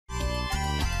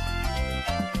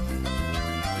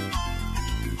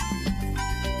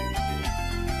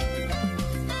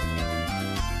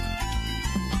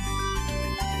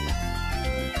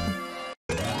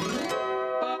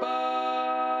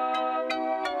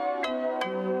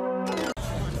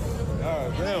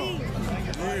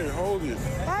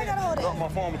my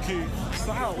former kid.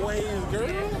 Sideways, girl.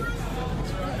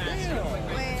 Damn.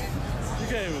 You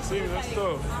can't even see me. That's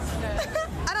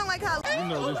tough. I don't like how. You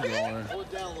know this, Lauren. Hold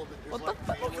it down a little bit. What the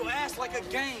fuck? Broke your ass like a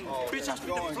game. Bitch, I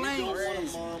spit the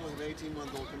flames. Mom with an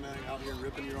 18-month-old coming out here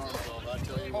ripping your arms off. I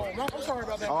tell you what. I'm sorry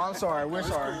about that. Oh, I'm sorry. We're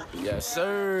sorry. Yes,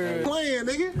 sir. Playing,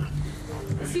 nigga.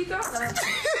 He thought that.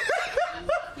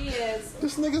 He is.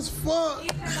 This nigga's fucked.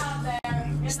 He's out there.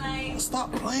 And like,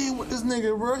 Stop playing with this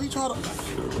nigga, bro. He try to. go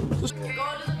to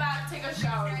the back, take a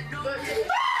shower.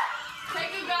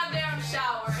 Take a goddamn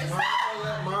shower.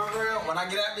 Margaret, when I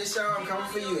get out this shower, I'm coming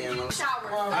for you, Emma.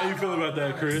 Shower. How you feel about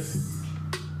that, Chris?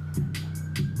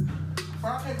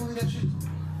 I can't believe that shit.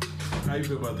 How you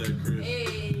feel about that, Chris?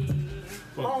 Hey.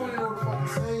 Fuck I don't even know what the fuck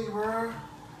to say, bro.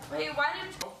 Wait, why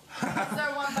didn't you? Is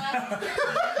there one back?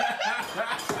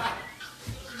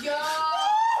 Yo.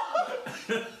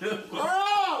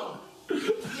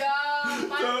 Yo,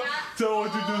 my dad. Tell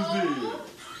what you just did.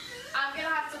 I'm gonna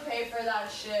have to pay for that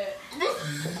shit.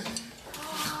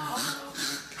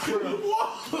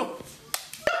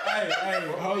 Hey,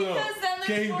 hold on.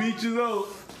 Can he beat you though?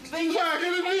 But yes,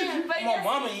 he can. But yes,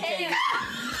 mama, he he can.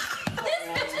 This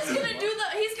bitch is gonna do the.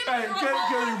 He's Hey, gonna.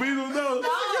 can you beat him though? You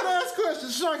gotta ask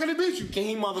questions. Sean, can he beat you? Can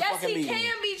he Yes, motherfucking he beat me?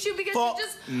 can beat you because Fuck you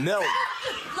just. no. Look,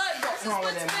 this is wrong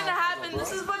with what's that gonna happen. motherfucker,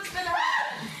 This is what's gonna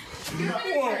happen. You're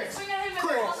gonna swing at him and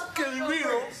Can you beat him?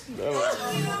 You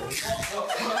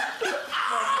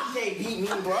can't beat me,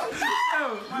 bro.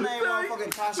 My name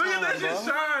motherfucking Tasha, Look at that shit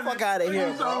bro. shining. Fuck out of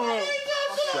here, bro.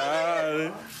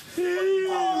 Shining.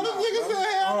 Oh, this nigga said,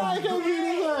 hell no, he can't beat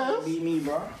his ass. Beat me,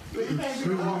 bro.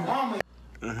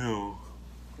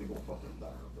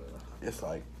 It's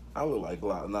like, I look like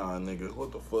Glock 9, nigga.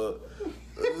 What the fuck?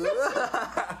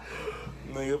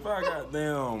 Nigga, if I got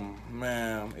damn,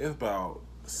 man, it's about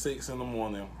 6 in the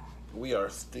morning. We are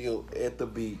still at the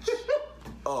beach.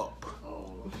 Up.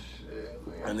 Oh, shit,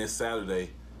 man. And it's Saturday.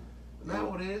 Now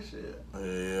what is shit?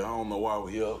 Yeah, I don't know why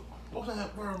we up. What's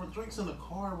that, bro? The drinks in the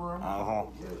car, bro. Uh-huh.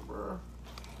 Yeah, bro.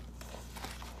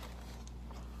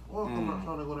 Well, I'm not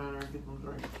trying to go down there and get them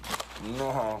drinks.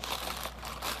 No.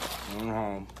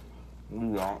 No. We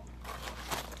don't.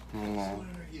 No.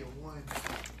 Get one.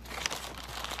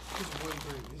 Just one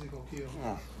drink. Is it gonna kill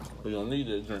me? We don't need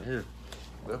that drink here.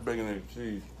 That's bacon and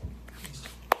cheese.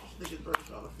 This nigga drink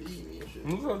trying to feed me and shit.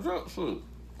 Look at that shit.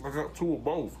 I got 2 of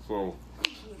both, so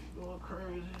Going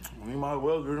crazy. we might as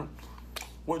well get them.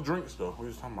 What drinks though? What are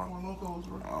you talking about? More locals,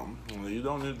 bro. You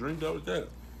don't need to drink that with that.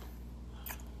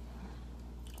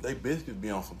 They biscuits be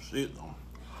on some shit though.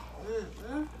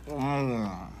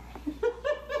 Mm.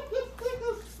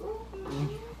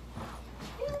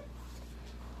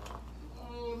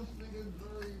 Oh, this nigga's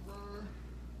dirty, bro.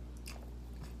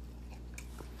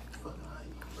 Fucking hate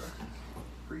you, bro.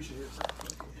 Appreciate it,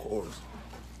 bro. Of course.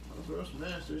 Bro, some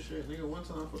nasty shit, nigga. One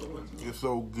time for the one time. It's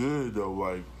so good though,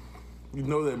 like, you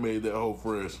know they made that whole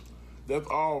fresh. That's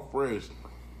all fresh.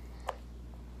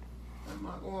 I'm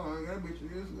not going on. That bitch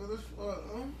is good as fuck,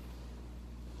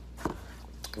 huh?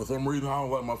 For some reason, I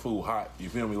don't like my food hot. You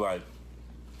feel me? Like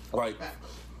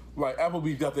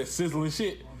Applebee's got that sizzling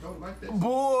shit. I don't like that.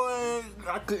 Boy,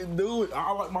 I couldn't do it.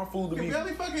 I like my food to You be. can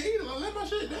barely fucking eat it. Like, let my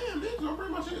shit down, bitch. Don't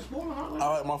bring my shit spoiling hot. I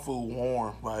like my food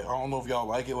warm. Like, I don't know if y'all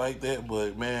like it like that,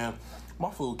 but man,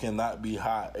 my food cannot be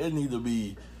hot. It need to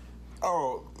be.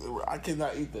 Oh, I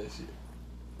cannot eat that shit.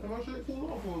 Let my shit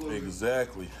cool off for a little bit.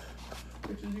 Exactly.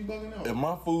 Bitches be bugging out. If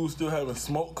my food still having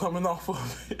smoke coming off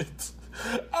of it,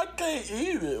 I can't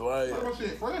eat it. Let Like, my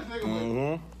shit fresh, nigga.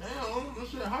 mm-hmm. Damn, this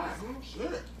shit hot.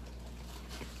 Shit.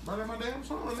 Burning my damn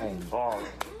son, Oh, nigga. God.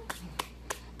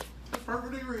 It's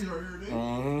perfect degrees right here, nigga.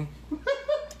 Mm-hmm.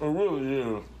 It really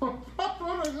is. Oh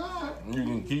my God. You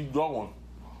can keep going.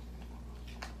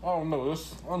 I don't know.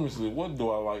 Let me see. What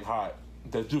do I like hot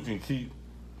that you can keep?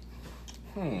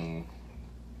 That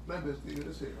bitch good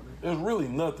as hell, nigga. There's really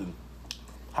nothing.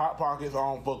 Hot Pockets, I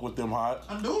don't fuck with them hot.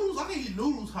 Noodles, I can eat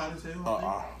noodles hot as hell.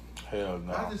 nigga. Hell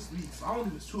no. I just be swallowing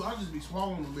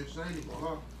them bitches. I ain't even gonna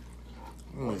lie.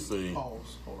 Let me see.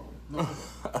 Pause. Hold on. No,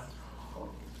 hold on. Hold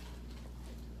on.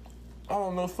 I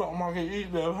don't know something I can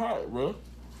eat that hot, bro.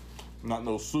 Not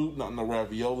no soup, not no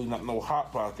ravioli, not no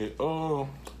Hot Pocket. Nah.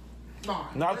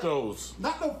 Nachos.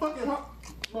 Not no fucking hot.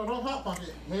 No hot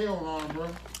pocket. Hell no, bro.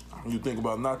 You think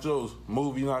about nachos,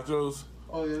 movie nachos.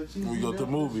 Oh yeah, cheesy. We go to the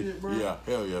movie. Shit, bro. Yeah,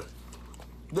 hell yeah.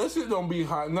 That shit don't be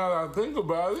hot now that I think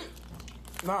about it.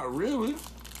 Not really.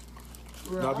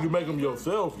 Bro, Now, if you make them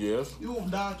yourself, yes. You won't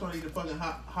die trying to eat a fucking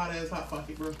hot ass hot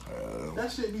pocket, bro.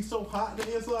 That shit be so hot in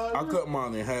the inside. I bro. cut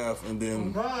mine in half and then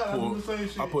Oh, God, I do the same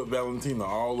shit. I put Valentina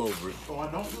all over it. Oh, I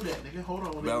don't do that, nigga. Hold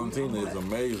on. Nigga. Valentina is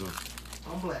amazing.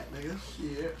 I'm black, nigga.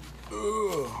 Shit.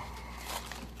 Ugh.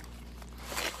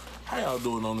 How y'all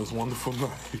doing on this wonderful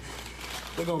night?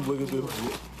 They're gonna look at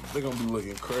this. They're gonna be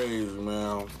looking crazy,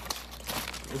 man.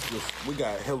 It's just, we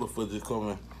got hella footage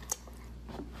coming.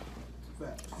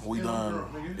 Facts. We And I'm done.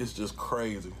 drunk, nigga. It's just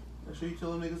crazy. Make sure you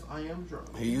telling niggas I am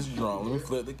drunk. He's drunk. Let me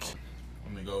flip the.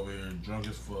 Let me go over here and drunk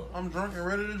as fuck. I'm drunk and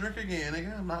ready to drink again,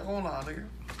 nigga. I'm not gonna lie, nigga.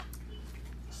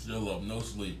 Still up, no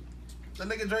sleep. That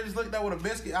nigga Dre just looked out with a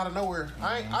biscuit out of nowhere.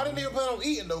 I didn't even plan on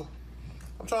eating though.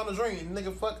 I'm trying to drink.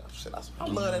 Nigga, fuck. Shit, I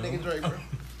love that nigga Dre, bro.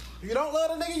 If you don't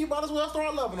love that nigga, you might as well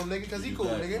start loving him, nigga, cause he cool,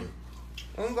 nigga.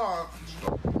 On God.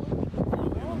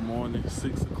 In the morning,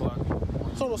 6 o'clock.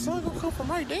 So the sun gonna come from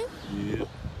right there? Yeah.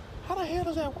 How the hell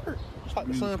does that work? It's like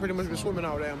the sun pretty much been swimming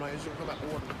all damn night. It's gonna come out the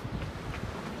water.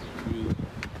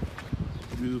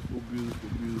 Beautiful, beautiful,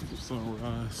 beautiful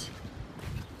sunrise.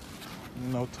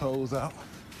 No toes out.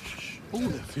 Ooh,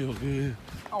 that feel good.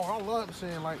 Oh, I love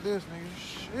seeing like this,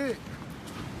 nigga. Shit.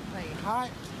 Ain't hot.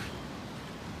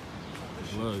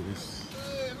 Look, it's.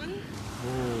 Good, man.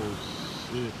 Oh,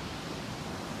 shit.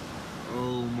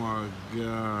 Oh, my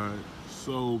God.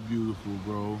 So beautiful,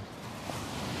 bro.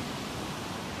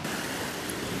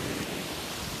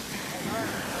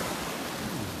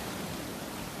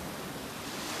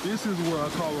 This is what I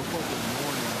call a fucking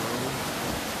morning,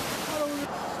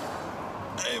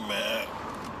 bro. Hey, man.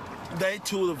 Day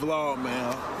 2 of the vlog,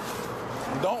 man.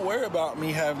 Don't worry about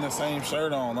me having the same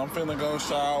shirt on. I'm finna go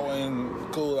shower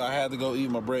and cool. I had to go eat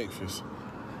my breakfast.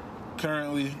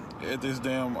 Currently at this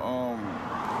damn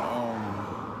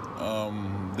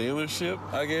dealership,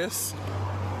 I guess.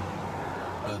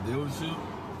 A dealership?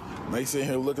 They sitting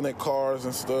here looking at cars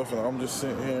and stuff, and I'm just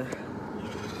sitting here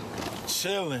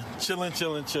chilling.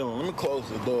 Let me close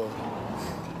the door.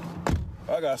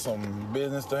 I got some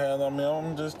business to handle. I mean,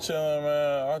 I'm just chilling,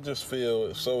 man. I just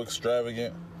feel so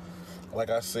extravagant. Like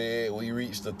I said, we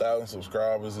reached 1,000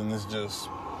 subscribers, and it's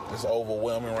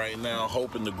overwhelming right now.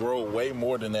 Hoping to grow way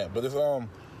more than that, but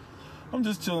I'm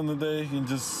just chilling today and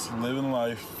just living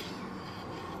life.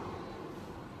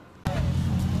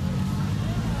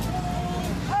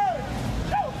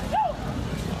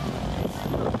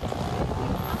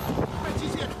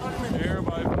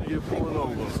 Everybody finna get pulled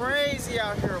over. Crazy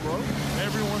out here, bro.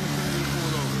 Everyone is gonna get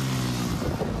pulled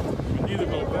over. We need to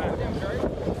go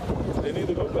back. They need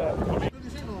to go back.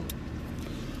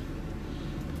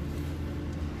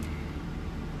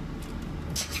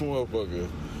 Motherfucker.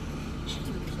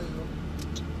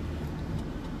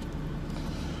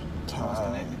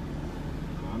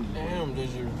 Damn, did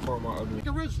you report my ugly?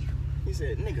 Nigga register. He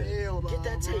said, nigga, Hell get no,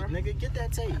 that tape, bro. nigga, get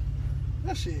that tape.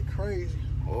 That shit crazy.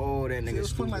 Oh, that It nigga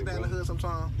was fun stupid, like that in the bro. hood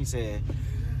sometimes. He said,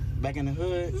 back in the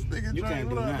hood, This nigga you Dre, can't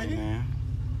do what up, nothing, nigga? man.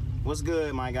 What's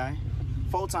good, my guy?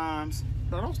 4 times.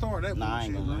 Bro, don't start that Nah, I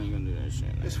ain't bullshit, gonna bro. do that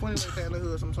shit, man. It's funny like that in the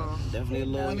hood sometimes. Definitely a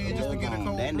little, Went in just to get a gone.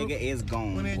 cold That brew. nigga is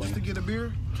gone, Went in boy. just to get a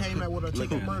beer, came out with a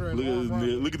triple murder and all right.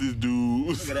 Look at this dude.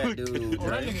 Look at that dude, Oh,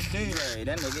 that Dre. nigga dead. Dre,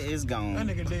 that nigga is gone. That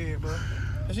nigga dead, bro.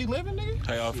 Is he living, nigga?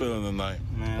 How y'all feeling tonight?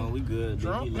 Man, we good.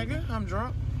 Drunk, He nigga? I'm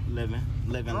drunk. Living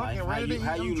Drunk life. and How ready to eat. you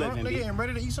I'm drunk, living, nigga, B? and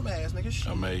ready to eat some ass, nigga.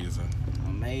 Shit. Amazing.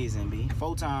 Amazing, B.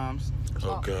 4 times.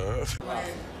 Oh, God.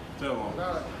 Tell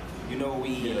him. You know what we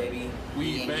eat, baby. We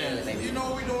eat fancy. You know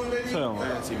what we doing, baby? Tell him.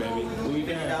 Fancy, baby. We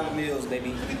 $50 meals,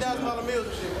 baby. $50,000 meals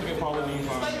and shit.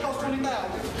 Steak costs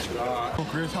 $20,000.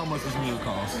 Chris, how much this meal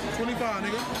cost? 25,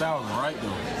 nigga. 1,000, right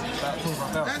though?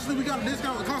 25,000. Actually, we got a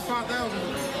discount. It costs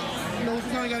 $5,000. You know,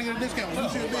 sometimes you gotta get a discount. We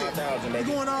shit big. $5,000, We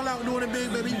baby. going all out and doing it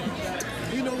big, baby.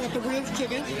 You know what? The ribs,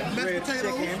 chicken, mashed Ribs,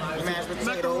 potatoes, chicken, mashed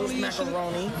potatoes,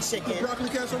 macaroni, chicken, broccoli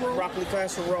casserole. broccoli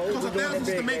casserole. Costs We doing it $1,000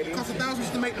 to big, make. baby. Costs $1,000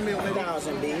 just to make the meal, baby.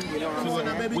 1,000, B. You know what Come I'm on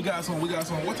now, saying? baby. We got some.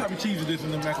 What type of cheese is this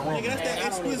in the macaroni? Nigga, that's that I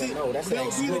don't even exquisite know. That's the Velveeta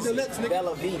exquisite Deluxe, nigga.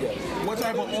 Bella Vita. What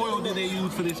type of oil did they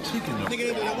use for this chicken though?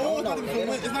 Nigga, the oil's not even from,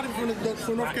 it's not even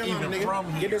from North Carolina, Even nigga.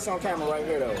 from Get this on camera right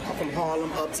here, though. I'm from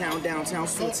Harlem, uptown, downtown,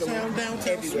 Switzerland. Uptown,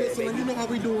 downtown, everywhere, Switzerland. baby. You know how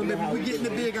we doing, baby. We getting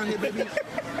it big out here, baby.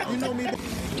 You know me.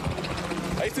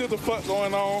 Hey, see what the fuck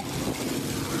going on?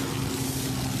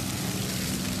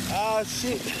 Ah,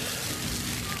 shit.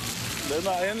 They're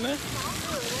not in there?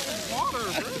 Water,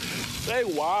 bro. They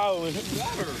wildin'.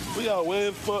 Water. We got wet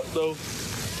as fuck though.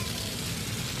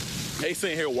 They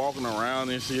sitting here walking around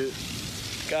and shit.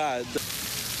 God.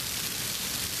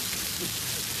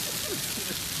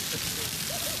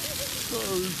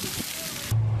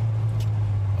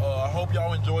 I hope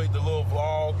y'all enjoyed the little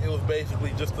vlog. It was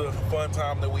basically just a fun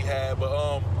time that we had,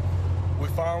 but we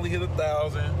finally hit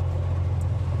 1,000.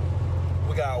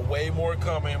 We got way more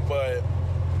coming, but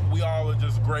we all are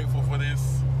just grateful for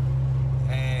this,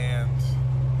 and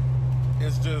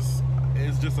it's just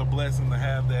a blessing to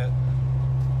have that.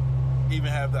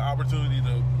 even have the opportunity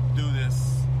to do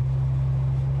this.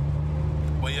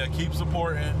 But yeah, keep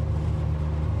supporting.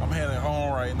 I'm heading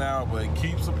home right now, but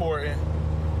keep supporting.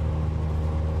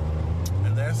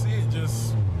 And that's it.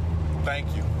 Just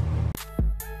thank you.